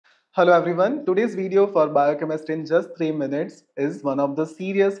Hello everyone. Today's video for biochemistry in just 3 minutes is one of the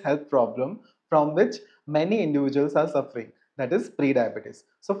serious health problem from which many individuals are suffering, that is prediabetes.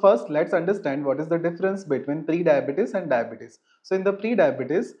 So first let's understand what is the difference between prediabetes and diabetes. So in the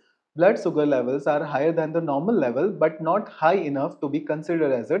prediabetes, blood sugar levels are higher than the normal level but not high enough to be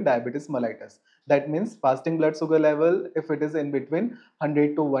considered as a diabetes mellitus. That means fasting blood sugar level, if it is in between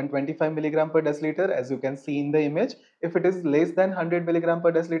 100 to 125 milligram per deciliter, as you can see in the image, if it is less than 100 milligram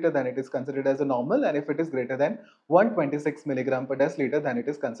per deciliter, then it is considered as a normal, and if it is greater than 126 milligram per deciliter, then it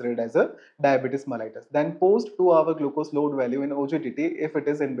is considered as a diabetes mellitus. Then post 2-hour glucose load value in OGTT, if it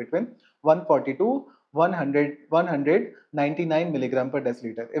is in between 140 to 199 milligram per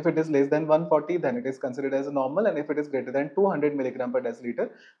deciliter. If it is less than 140, then it is considered as a normal, and if it is greater than 200 milligram per deciliter,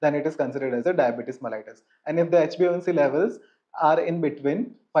 then it is considered as a diabetes mellitus. And if the HbA1c levels are in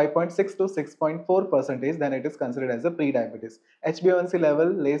between 5.6 to 6.4 percentage, then it is considered as a pre-diabetes. HbA1c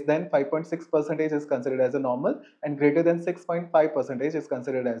level less than 5.6 percentage is considered as a normal, and greater than 6.5 percentage is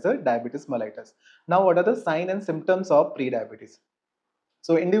considered as a diabetes mellitus. Now, what are the signs and symptoms of pre-diabetes?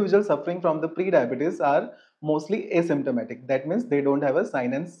 So individuals suffering from the pre-diabetes are mostly asymptomatic. That means they don't have a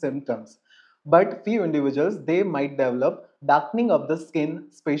sign and symptoms. But few individuals, they might develop darkening of the skin,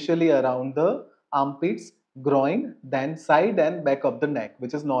 especially around the armpits, groin, then side and back of the neck,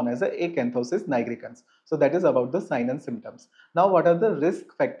 which is known as a acanthosis nigricans. So that is about the sign and symptoms. Now, what are the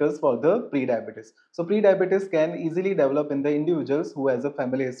risk factors for the pre-diabetes? So pre-diabetes can easily develop in the individuals who has a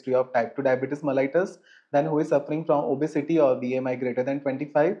family history of type 2 diabetes mellitus, then who is suffering from obesity or BMI greater than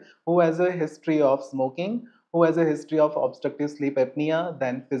 25, who has a history of smoking, who has a history of obstructive sleep apnea,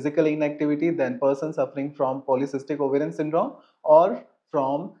 then physical inactivity, then person suffering from polycystic ovarian syndrome, or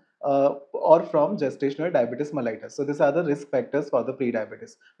from gestational diabetes mellitus. So these are the risk factors for the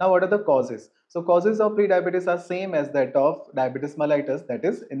pre-diabetes. Now, what are the causes? So causes of pre-diabetes are same as that of diabetes mellitus, that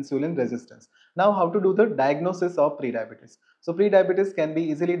is insulin resistance. Now, how to do the diagnosis of pre-diabetes? So pre-diabetes can be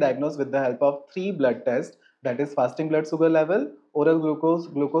easily diagnosed with the help of 3 blood tests, that is fasting blood sugar level, oral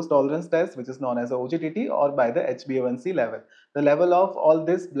glucose tolerance test, which is known as a OGTT, or by the HbA1c level. The level of all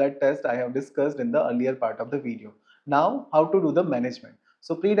this blood test I have discussed in the earlier part of the video. Now, how to do the management?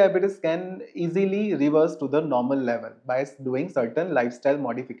 So pre-diabetes can easily reverse to the normal level by doing certain lifestyle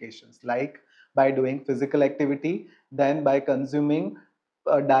modifications, like by doing physical activity, then by consuming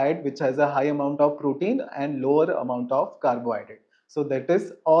a diet which has a high amount of protein and lower amount of carbohydrate. So that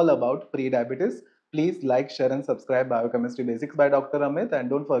is all about pre-diabetes. Please like, share and subscribe Biochemistry Basics by Dr. Amit, and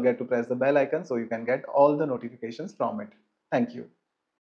don't forget to press the bell icon so you can get all the notifications from it. Thank you.